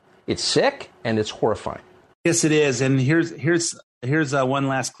 It's sick and it's horrifying. Yes, it is. And here's one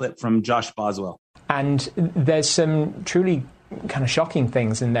last clip from Josh Boswell. And there's some truly kind of shocking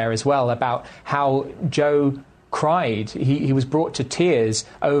things in there as well about how Joe cried. He was brought to tears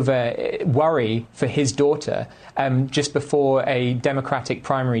over worry for his daughter just before a Democratic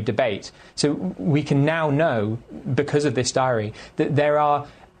primary debate. So we can now know, because of this diary, that there are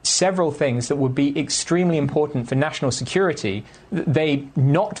several things that would be extremely important for national security. They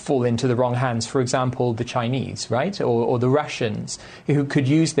not fall into the wrong hands, for example, the Chinese, right? Or the Russians, who could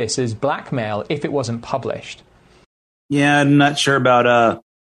use this as blackmail if it wasn't published. Yeah, I'm not sure about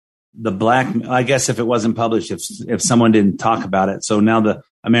the black. I guess if it wasn't published, if someone didn't talk about it. So now the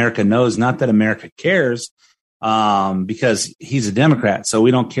America knows, not that America cares, because he's a Democrat. So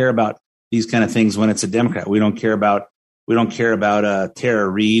we don't care about these kind of things when it's a Democrat. We don't care about We don't care about Tara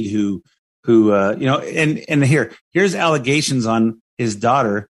Reid, who and here's allegations on his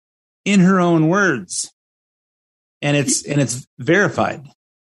daughter in her own words, and it's verified.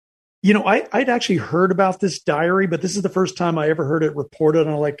 I'd actually heard about this diary, but this is the first time I ever heard it reported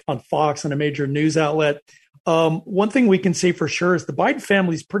on Fox, on a major news outlet. One thing we can say for sure is the Biden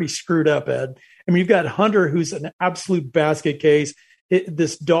family's pretty screwed up, Ed. I mean, you've got Hunter, who's an absolute basket case,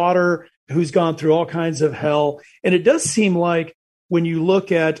 this daughter who's gone through all kinds of hell. And it does seem like when you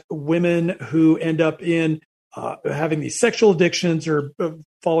look at women who end up in having these sexual addictions or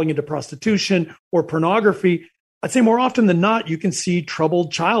falling into prostitution or pornography, I'd say more often than not, you can see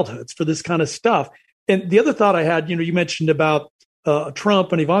troubled childhoods for this kind of stuff. And the other thought I had, you mentioned about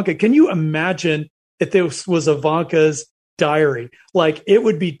Trump and Ivanka. Can you imagine if this was Ivanka's diary? Like, it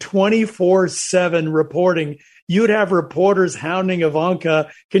would be 24/7 reporting. You would have reporters hounding Ivanka.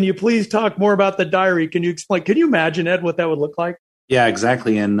 Can you please talk more about the diary? Can you explain? Can you imagine, Ed, what that would look like? Yeah,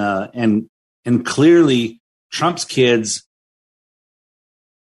 exactly. And clearly Trump's kids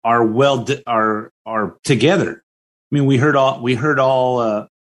are are together. I mean, we heard all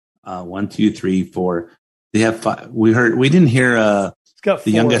 1, 2, 3, 4. They have 5. We didn't hear the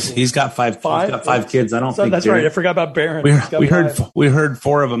youngest. He's got five. He's got 5 kids. I don't think that's right. I forgot about Barron. We heard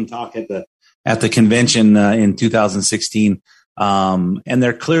 4 of them talk at the convention in 2016. And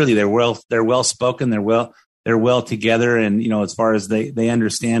they're well spoken. They're well together. And, as far as they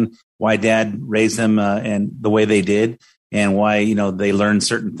understand why dad raised them and the way they did, and why, they learned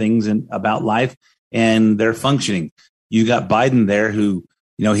certain things about life, and they're functioning. You got Biden there who,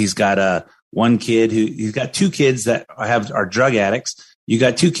 he's got one kid he's got 2 kids that are drug addicts. You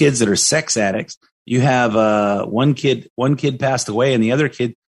got 2 kids that are sex addicts. You have one kid passed away, and the other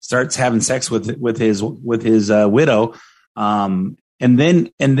kid starts having sex with his widow. And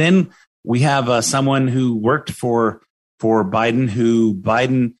then we have someone who worked for Biden, who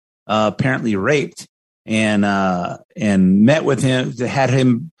Biden apparently raped and met with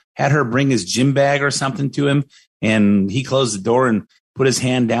him, had her bring his gym bag or something to him, and he closed the door and put his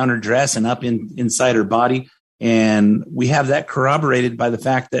hand down her dress and up inside her body. And we have that corroborated by the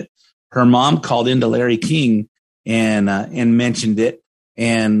fact that her mom called into Larry King and mentioned it.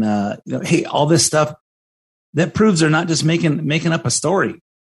 And hey, all this stuff that proves they're not just making up a story.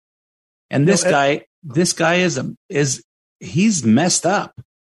 And this guy is he's messed up.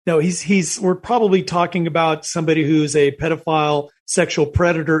 No, we're probably talking about somebody who's a pedophile sexual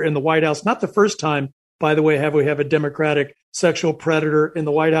predator in the White House. Not the first time, by the way, we have a Democratic sexual predator in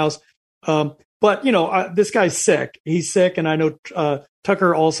the White House. But, this guy's sick. He's sick. And I know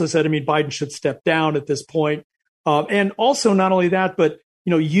Tucker also said, Biden should step down at this point. And also not only that, but,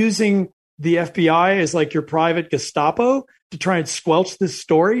 using the FBI as like your private Gestapo to try and squelch this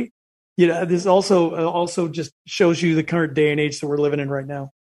story. This also just shows you the current day and age that we're living in right now.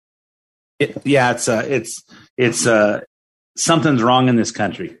 It's something's wrong in this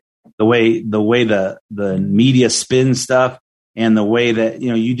country. The way the media spins stuff, and the way that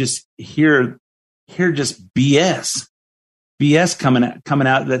you just hear just BS coming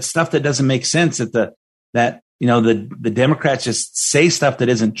out, that stuff that doesn't make sense. The Democrats just say stuff that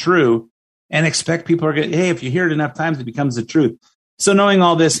isn't true and expect people are going. Hey, if you hear it enough times, it becomes the truth. So knowing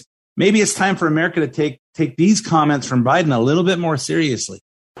all this, maybe it's time for America to take these comments from Biden a little bit more seriously.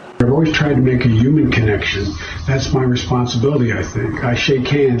 I've always tried to make a human connection. That's my responsibility, I think. I shake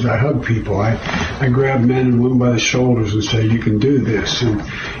hands. I hug people. I grab men and women by the shoulders and say, you can do this.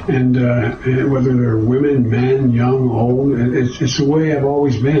 And whether they're women, men, young, old, it's the way I've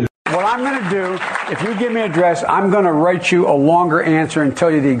always been. What I'm going to do, if you give me an address, I'm going to write you a longer answer and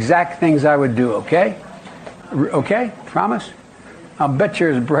tell you the exact things I would do, okay? Okay? Promise? I'll bet you're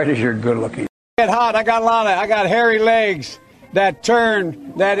as bright as you're good looking. Get hot. I got hairy legs that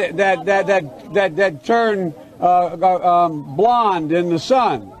turn blonde in the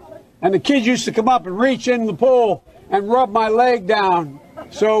sun. And the kids used to come up and reach in the pool and rub my leg down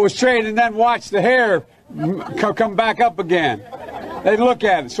so it was straight, and then watch the hair come back up again. They'd look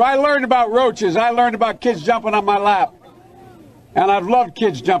at it. So I learned about roaches. I learned about kids jumping on my lap. And I've loved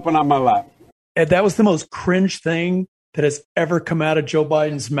kids jumping on my lap. And that was the most cringe thing that has ever come out of Joe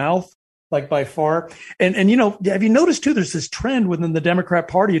Biden's mouth. Like by far. And have you noticed too, there's this trend within the Democrat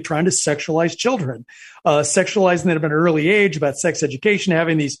Party of trying to sexualize children, sexualizing them at an early age, about sex education,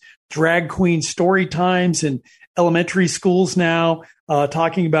 having these drag queen story times in elementary schools now,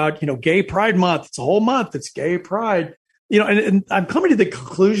 talking about, Gay Pride Month. It's a whole month. It's Gay Pride, and I'm coming to the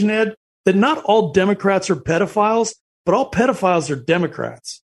conclusion, Ed, that not all Democrats are pedophiles, but all pedophiles are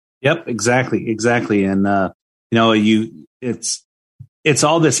Democrats. Yep, exactly. And, it's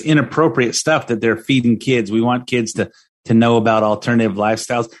all this inappropriate stuff that they're feeding kids. We want kids to to know about alternative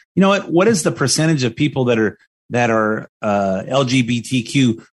lifestyles. You know what? What is the percentage of people that are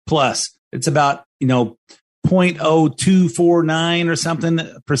LGBTQ plus? It's about 0.0249 or something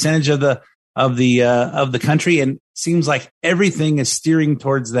percentage of the country, and it seems like everything is steering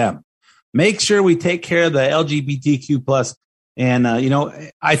towards them. Make sure we take care of the LGBTQ plus. And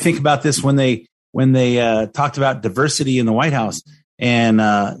I think about this when they talked about diversity in the White House and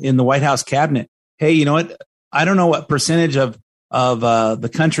in the White House cabinet. Hey, you know what? I don't know what percentage of the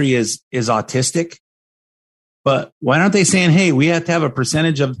country is autistic, but why aren't they saying, hey, we have to have a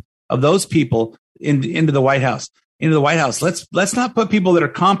percentage of those people into the White House? Let's not put people that are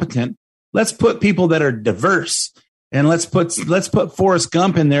competent. Let's put people that are diverse, and let's put Forrest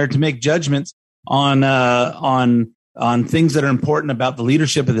Gump in there to make judgments on things that are important about the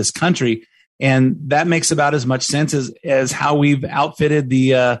leadership of this country. And that makes about as much sense as how we've outfitted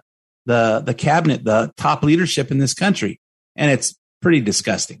the cabinet, the top leadership in this country. And it's pretty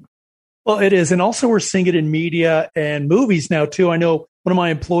disgusting. Well, it is. And also we're seeing it in media and movies now, too. I know one of my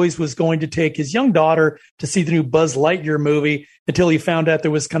employees was going to take his young daughter to see the new Buzz Lightyear movie until he found out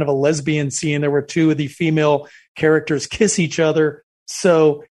there was kind of a lesbian scene. There were two of the female characters kiss each other.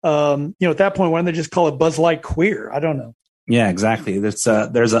 So, at that point, why don't they just call it Buzz Light Queer? I don't know. Yeah, exactly. There's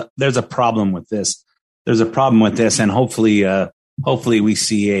a problem with this. There's a problem with this. And hopefully we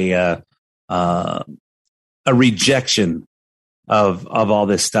see a rejection of all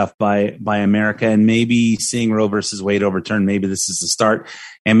this stuff by America, and maybe seeing Roe versus Wade overturned. Maybe this is the start,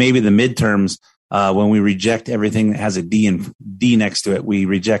 and maybe the midterms, when we reject everything that has a D next to it, we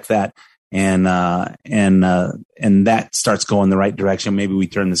reject that, and that starts going the right direction. Maybe we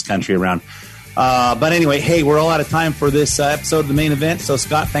turn this country around. But anyway, hey, we're all out of time for this episode of The Main Event. So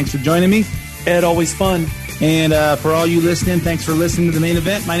Scott, thanks for joining me. Ed, always fun. And for all you listening, thanks for listening to The Main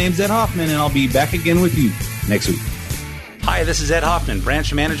Event. My name's Ed Hoffman, and I'll be back again with you next week. Hi, this is Ed Hoffman,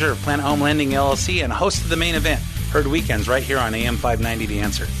 branch manager of Planet Home Lending, LLC, and host of The Main Event, heard weekends right here on AM 590 The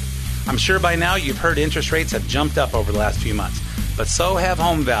Answer. I'm sure by now you've heard interest rates have jumped up over the last few months, but so have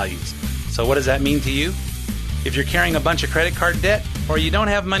home values. So what does that mean to you? If you're carrying a bunch of credit card debt, or you don't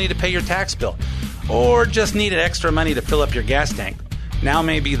have money to pay your tax bill, or just needed extra money to fill up your gas tank, now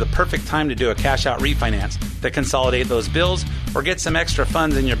may be the perfect time to do a cash-out refinance to consolidate those bills or get some extra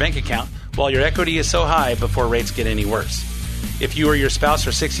funds in your bank account while your equity is so high before rates get any worse. If you or your spouse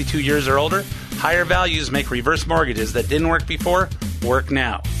are 62 years or older, higher values make reverse mortgages that didn't work before work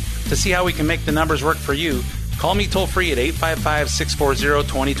now. To see how we can make the numbers work for you, call me toll-free at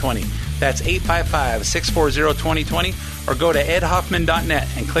 855-640-2020. That's 855-640-2020, or go to edhoffman.net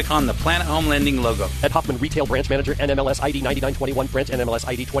and click on the Planet Home Lending logo. Ed Hoffman, Retail Branch Manager, NMLS ID 9921, Branch NMLS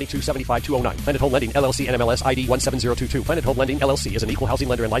ID 2275209. Planet Home Lending, LLC, NMLS ID 17022. Planet Home Lending, LLC is an equal housing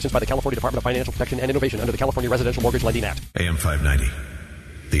lender and licensed by the California Department of Financial Protection and Innovation under the California Residential Mortgage Lending Act. AM 590,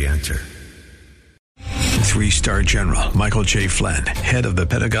 The Answer. 3-star General Michael J. Flynn, head of the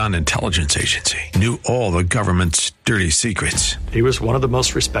Pentagon Intelligence Agency, knew all the government's dirty secrets. He was one of the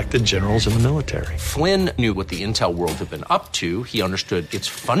most respected generals in the military. Flynn knew what the intel world had been up to. He understood its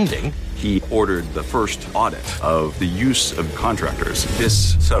funding. He ordered the first audit of the use of contractors.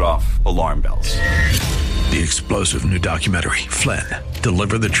 This set off alarm bells. The explosive new documentary, Flynn,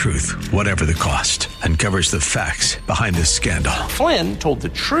 Deliver the Truth, Whatever the Cost, uncovers the facts behind this scandal. Flynn told the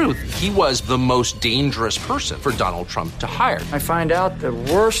truth. He was the most dangerous person for Donald Trump to hire. I find out the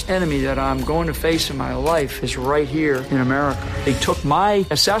worst enemy that I'm going to face in my life is right here in America. They took my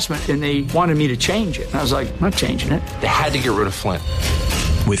assessment and they wanted me to change it. And I was like, I'm not changing it. They had to get rid of Flynn.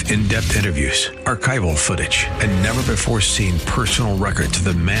 With in-depth interviews, archival footage, and never-before-seen personal records of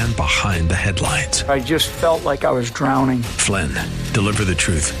the man behind the headlines. I just felt like I was drowning. Flynn, Deliver the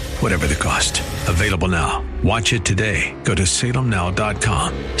Truth, Whatever the Cost. Available now. Watch it today. Go to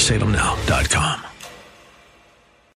salemnow.com. salemnow.com.